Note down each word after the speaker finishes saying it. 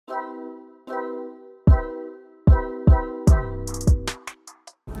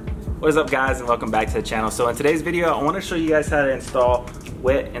What is up, guys, and welcome back to the channel. So in today's video, I want to show you guys how to install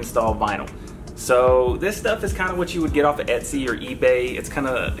wet install vinyl. So this stuff is kind of what you would get off of Etsy or eBay. It's kind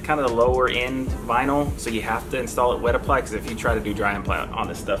of the lower end vinyl, so you have to install it wet apply, because if you try to do dry apply on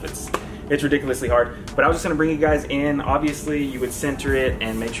this stuff, it's ridiculously hard. But I was just going to bring you guys in. Obviously, you would center it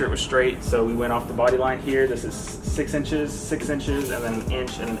and make sure it was straight. So we went off the body line here. This is 6 inches, and then an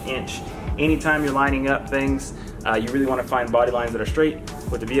inch and an inch. Anytime you're lining up things, you really want to find body lines that are straight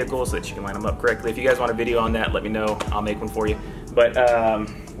with the vehicle so that you can line them up correctly. If you guys want a video on that, let me know. I'll make one for you. But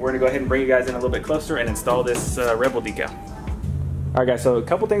we're going to go ahead and bring you guys in a little bit closer and install this Rebel decal. Alright guys, so a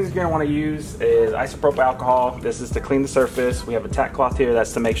couple things you're going to want to use is isopropyl alcohol. This is to clean the surface. We have a tack cloth here,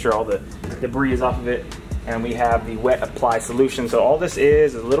 that's to make sure all the debris is off of it. And we have the wet apply solution. So all this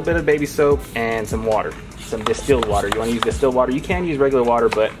is a little bit of baby soap and some water, some distilled water. You want to use distilled water. You can use regular water,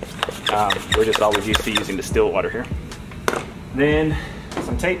 but we're just always used to using distilled water here. Then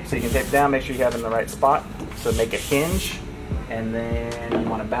some tape, so you can tape it down, make sure you have it in the right spot. So make a hinge, and then you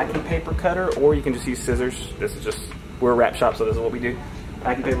want a backing paper cutter, or you can just use scissors. This is just, we're a wrap shop, so this is what we do.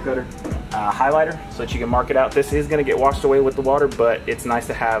 Backing paper cutter, highlighter, so that you can mark it out. This is going to get washed away with the water, but it's nice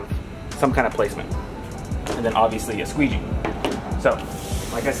to have some kind of placement. And then obviously a squeegee. So,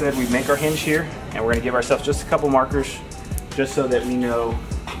 like I said, we make our hinge here, and we're going to give ourselves just a couple markers, just so that we know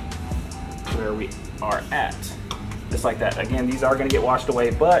where we are at. Just like that. Again, these are going to get washed away,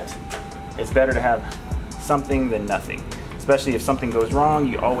 but it's better to have something than nothing. Especially if something goes wrong,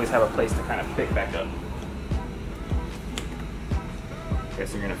 you always have a place to kind of pick back up. Okay,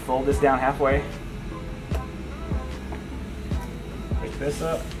 so you're going to fold this down halfway. Pick this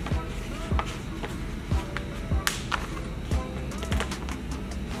up.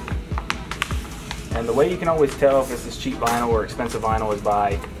 And the way you can always tell if this is cheap vinyl or expensive vinyl is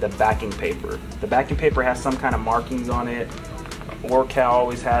by the backing paper. The backing paper has some kind of markings on it. Orcal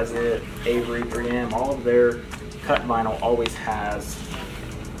always has it. Avery, 3M, all of their cut vinyl always has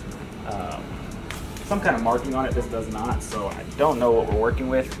some kind of marking on it. This does not, so I don't know what we're working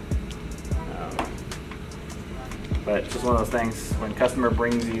with. But it's just one of those things, when customer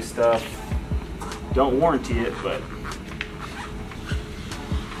brings you stuff, don't warranty it, but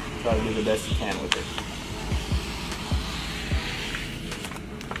try to do the best you can with it.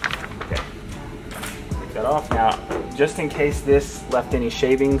 Okay, take that off. Now, just in case this left any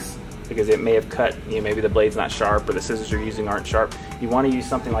shavings, because it may have cut, you know, maybe the blade's not sharp or the scissors you're using aren't sharp, you want to use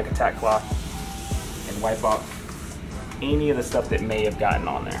something like a tack cloth and wipe off any of the stuff that may have gotten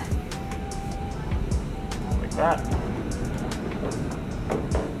on there. Like that.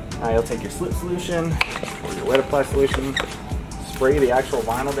 Now you'll take your slip solution or your wet apply solution, spray the actual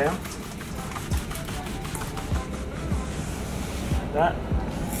vinyl down. Like that.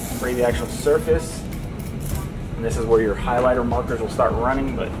 Spray the actual surface. And this is where your highlighter markers will start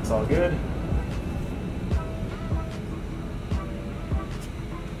running, but it's all good.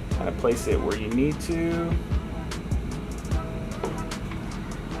 Kind of place it where you need to.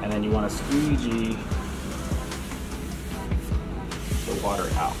 And then you want to squeegee the water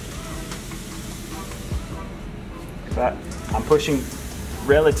out. Like that. I'm pushing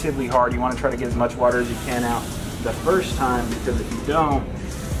relatively hard. You want to try to get as much water as you can out the first time, because if you don't,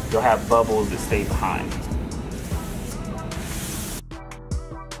 you'll have bubbles that stay behind.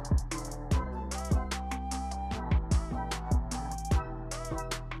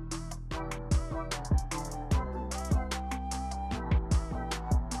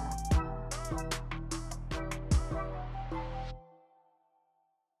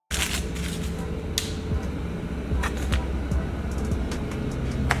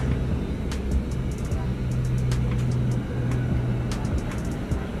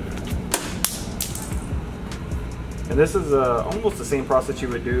 And this is almost the same process you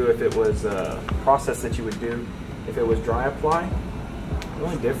would do if it was dry apply. The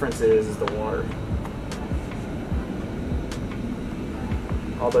only difference is the water.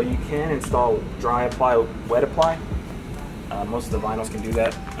 Although you can install dry apply, wet apply. Most of the vinyls can do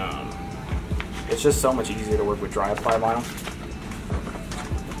that. It's just so much easier to work with dry apply vinyl.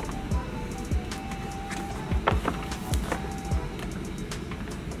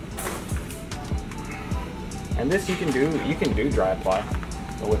 And this you can do dry apply,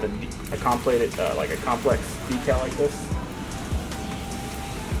 but with a complex decal like this,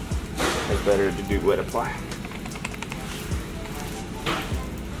 it's better to do wet apply.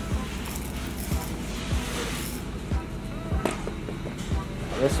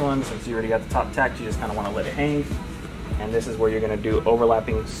 This one, since you already got the top tacked, you just kind of want to let it hang. And this is where you're going to do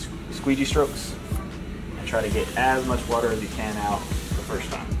overlapping squeegee strokes and try to get as much water as you can out the first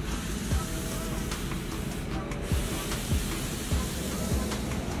time.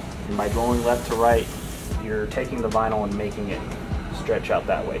 And by going left to right, you're taking the vinyl and making it stretch out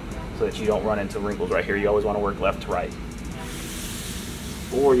that way so that you don't run into wrinkles right here. You always want to work left to right.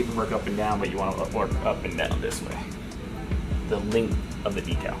 Or you can work up and down, but you want to work up and down this way. The length of the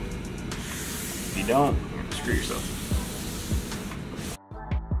decal. If you don't, you're going to screw yourself.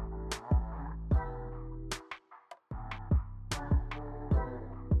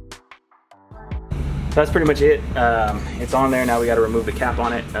 That's pretty much it. It's on there now. We got to remove the cap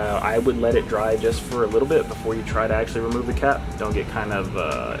on it. I would let it dry just for a little bit before you try to actually remove the cap. Don't get kind of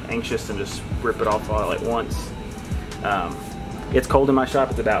anxious and just rip it off all at once. It's cold in my shop.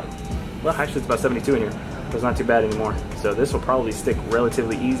 It's about, well, actually it's about 72 in here. So it's not too bad anymore. So this will probably stick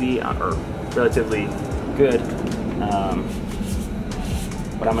relatively easy or relatively good.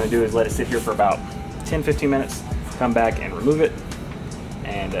 What I'm going to do is let it sit here for about 10-15 minutes, come back and remove it,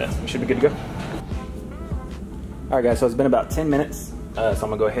 and we should be good to go. Alright guys, so it's been about 10 minutes, so I'm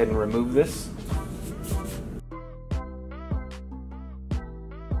going to go ahead and remove this.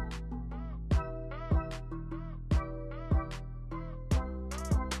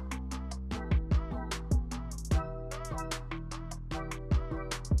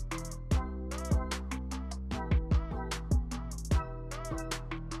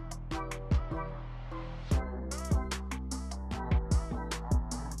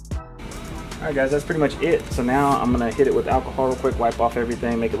 Alright guys, that's pretty much it. So now I'm going to hit it with alcohol real quick, wipe off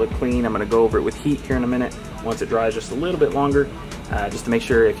everything, make it look clean. I'm going to go over it with heat here in a minute once it dries just a little bit longer, just to make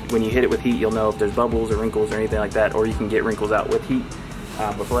sure when you hit it with heat you'll know if there's bubbles or wrinkles or anything like that, or you can get wrinkles out with heat.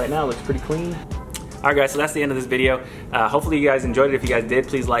 But for right now it looks pretty clean. Alright guys, so that's the end of this video. Hopefully you guys enjoyed it. If you guys did,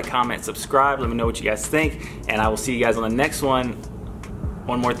 please like, comment, subscribe. Let me know what you guys think, and I will see you guys on the next one.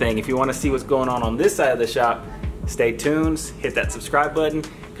 One more thing, if you want to see what's going on this side of the shop, stay tuned, hit that subscribe button,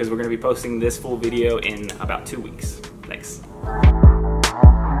 because we're going to be posting this full video in about 2 weeks. Thanks.